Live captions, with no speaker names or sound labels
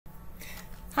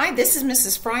Hi, this is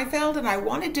Mrs. Fraifeld, and I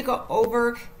wanted to go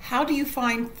over how do you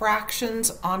find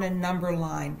fractions on a number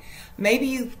line. Maybe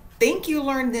you think you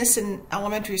learned this in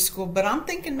elementary school, but I'm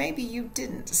thinking maybe you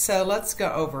didn't. So let's go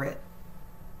over it.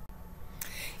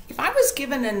 If I was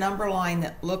given a number line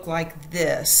that looked like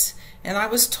this, and I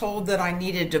was told that I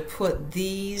needed to put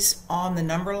these on the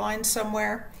number line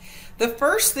somewhere, the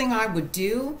first thing I would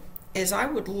do is I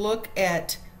would look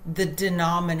at the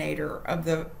denominator of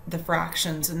the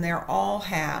fractions, and they're all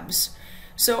halves.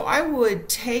 So I would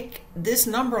take this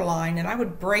number line and I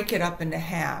would break it up into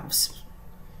halves.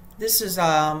 This is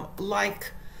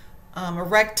like a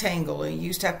rectangle. You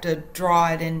used to have to draw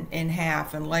it in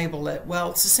half and label it.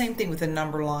 Well, it's the same thing with a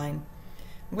number line.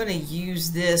 I'm going to use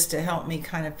this to help me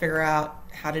kind of figure out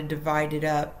how to divide it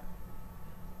up.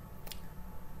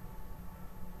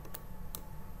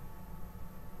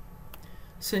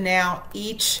 So now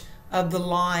each of the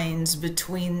lines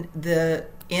between the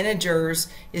integers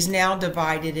is now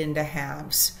divided into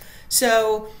halves.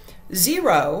 So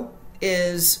 0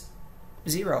 is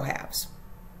 0 halves,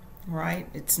 right?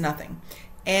 It's nothing.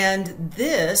 And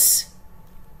this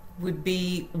would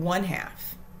be 1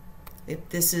 half. If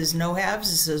this is no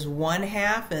halves, this is 1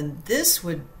 half, and this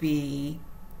would be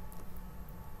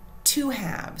 2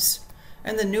 halves.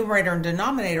 And the numerator and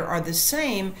denominator are the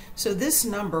same, so this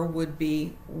number would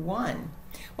be 1.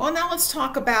 Well, now let's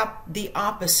talk about the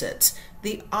opposites.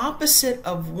 The opposite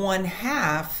of 1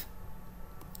 half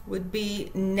would be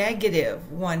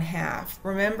negative 1 half.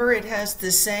 Remember, it has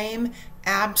the same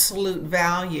absolute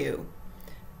value,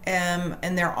 and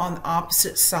they're on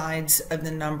opposite sides of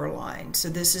the number line. So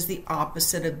this is the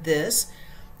opposite of this,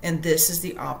 and this is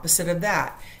the opposite of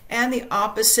that. And the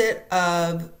opposite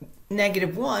of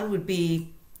negative 1 would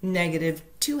be negative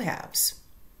 2 halves.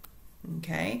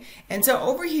 Okay, and so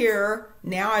over here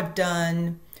now I've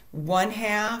done 1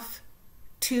 half,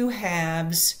 2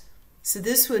 halves, so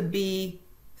this would be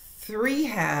 3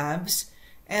 halves,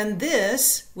 and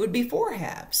this would be 4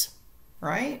 halves,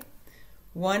 right?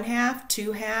 1 half,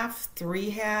 2 half, 3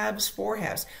 halves, 4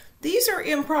 halves. These are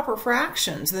improper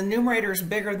fractions. The numerator is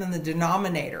bigger than the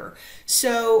denominator.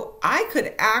 So I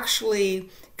could actually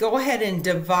go ahead and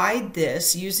divide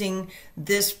this using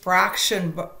this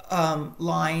fraction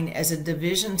line as a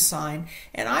division sign,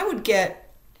 and I would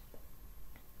get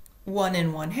 1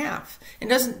 and 1 half.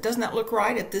 And doesn't that look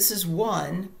right? If this is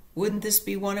 1, wouldn't this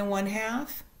be 1 and 1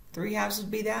 half? 3 halves would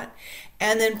be that.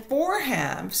 And then 4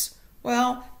 halves,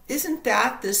 well, isn't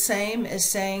that the same as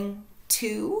saying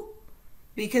 2?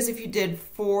 Because if you did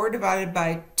 4 divided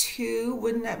by 2,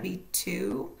 wouldn't that be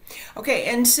 2? Okay,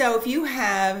 and so if you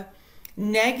have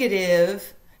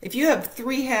if you have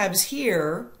 3 halves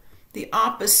here, the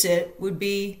opposite would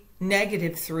be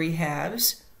negative 3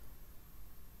 halves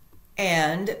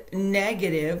and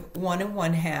negative 1 and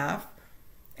 1 half.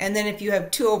 And then if you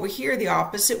have 2 over here, the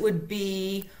opposite would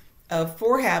be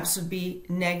 4 halves would be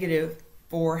negative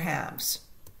 4 halves.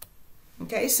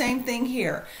 Okay, same thing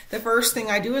here. The first thing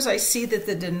I do is I see that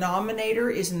the denominator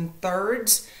is in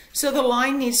thirds, so the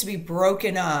line needs to be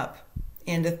broken up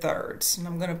into thirds. And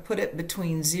I'm going to put it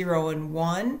between 0 and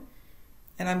 1,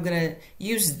 and I'm going to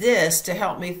use this to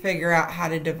help me figure out how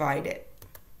to divide it.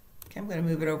 Okay, I'm going to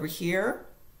move it over here.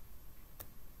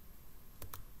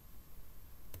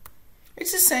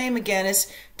 It's the same again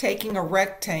as taking a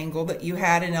rectangle that you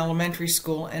had in elementary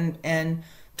school and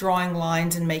drawing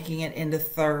lines and making it into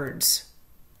thirds.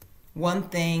 One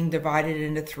thing divided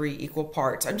into 3 equal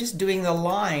parts. I'm just doing the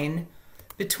line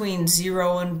between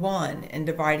 0 and 1 and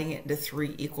dividing it into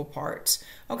 3 equal parts.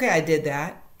 Okay, I did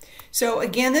that. So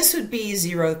again, this would be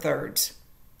 0 thirds.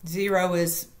 0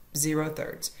 is 0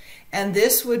 thirds. And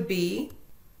this would be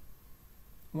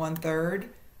 1 third.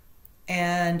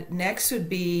 And next would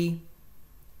be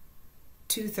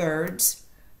 2 thirds.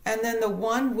 And then the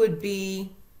 1 would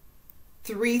be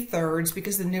 3 thirds,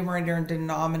 because the numerator and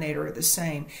denominator are the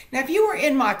same. Now, if you were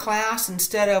in my class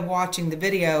instead of watching the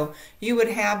video, you would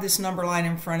have this number line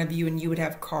in front of you, and you would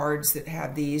have cards that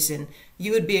have these, and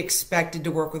you would be expected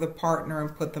to work with a partner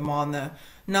and put them on the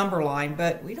number line,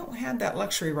 but we don't have that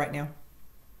luxury right now.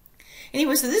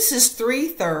 Anyway, so this is 3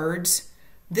 thirds.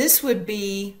 This would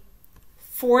be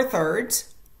 4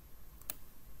 thirds,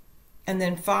 and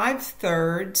then 5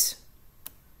 thirds,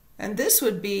 and this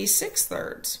would be 6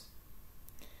 thirds.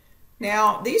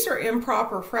 Now, these are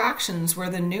improper fractions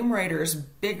where the numerator is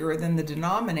bigger than the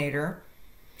denominator.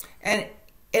 And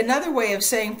another way of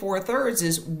saying 4 thirds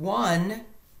is 1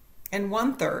 and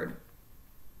 1 third.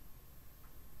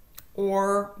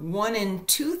 Or 1 and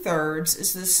 2 thirds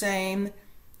is the same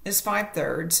as 5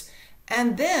 thirds.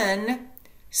 And then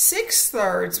 6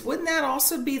 thirds, wouldn't that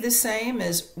also be the same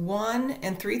as 1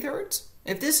 and 3 thirds?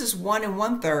 If this is 1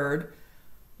 1/3,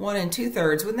 1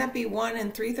 2/3, wouldn't that be 1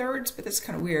 3/3? But that's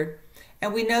kind of weird.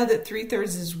 And we know that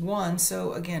 3/3 is 1,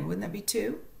 so again, wouldn't that be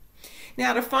 2?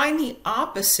 Now to find the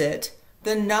opposite,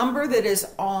 the number that is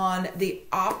on the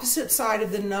opposite side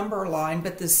of the number line,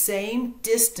 but the same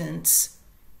distance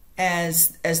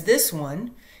as this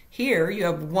one, here you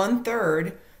have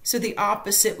 1/3, so the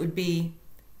opposite would be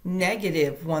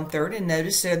negative 1/3. And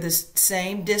notice they're the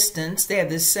same distance, they have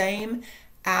the same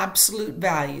absolute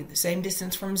value, the same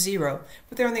distance from 0,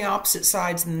 but they're on the opposite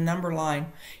sides of the number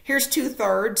line. Here's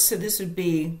 2/3, so this would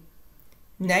be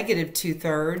negative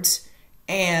 2/3,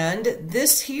 and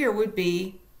this here would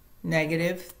be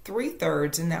negative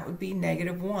 3/3, and that would be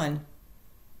negative 1.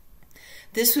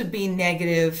 This would be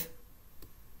negative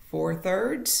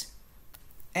 4/3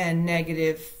 and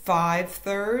negative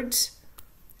 5/3,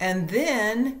 and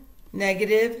then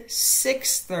negative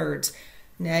 6/3.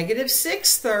 Negative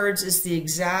 6/3 is the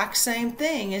exact same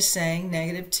thing as saying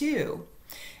negative 2.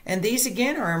 And these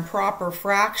again are improper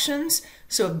fractions.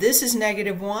 So if this is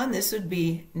negative 1, this would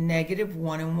be negative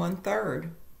 1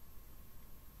 1/3.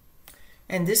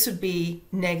 And this would be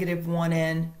negative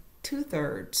 1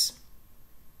 2/3.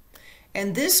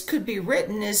 And this could be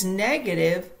written as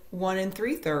negative 1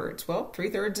 3/3. Well,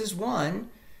 3/3 is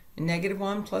 1, and negative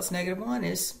 1 plus negative 1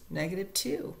 is negative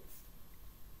 2.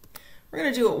 We're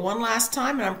going to do it one last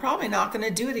time, and I'm probably not going to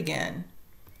do it again.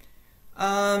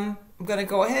 I'm going to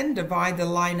go ahead and divide the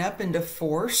line up into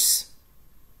fourths.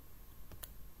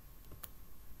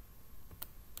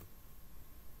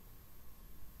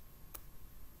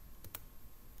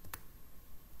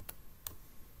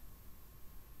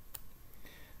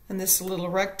 And this little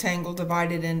rectangle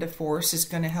divided into fourths is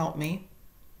going to help me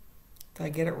if I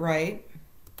get it right.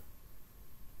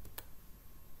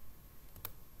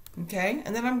 Okay,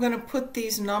 and then I'm going to put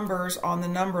these numbers on the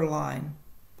number line.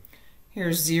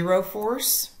 Here's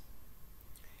 0/4,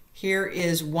 here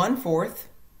is 1/4,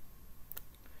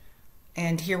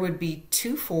 and here would be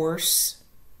 2/4,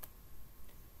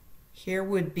 here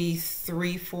would be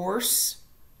 3/4,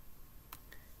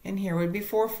 and here would be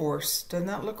 4/4. Doesn't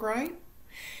that look right?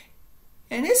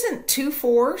 And isn't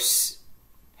 2/4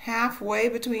 halfway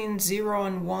between 0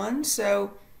 and 1?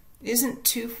 So isn't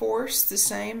 2/4 the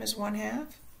same as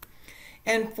 1/2?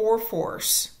 And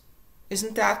 4/4,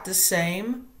 isn't that the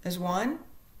same as 1?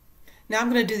 Now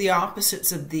I'm going to do the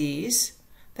opposites of these.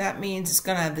 That means it's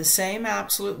going to have the same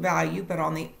absolute value, but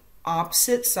on the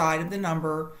opposite side of the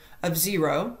number of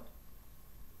 0.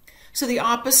 So the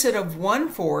opposite of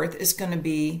 1/4 is going to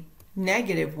be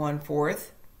negative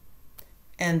 1/4.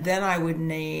 And then I would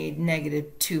need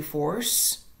negative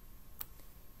 2/4,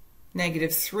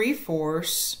 negative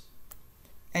 3/4,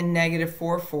 and negative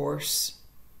 4/4.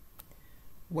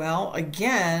 Well,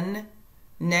 again,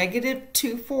 negative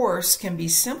 2/4 can be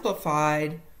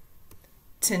simplified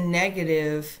to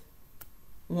negative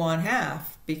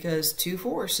 1/2 because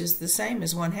 2/4 is the same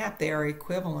as 1/2. They are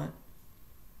equivalent.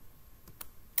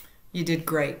 You did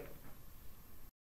great.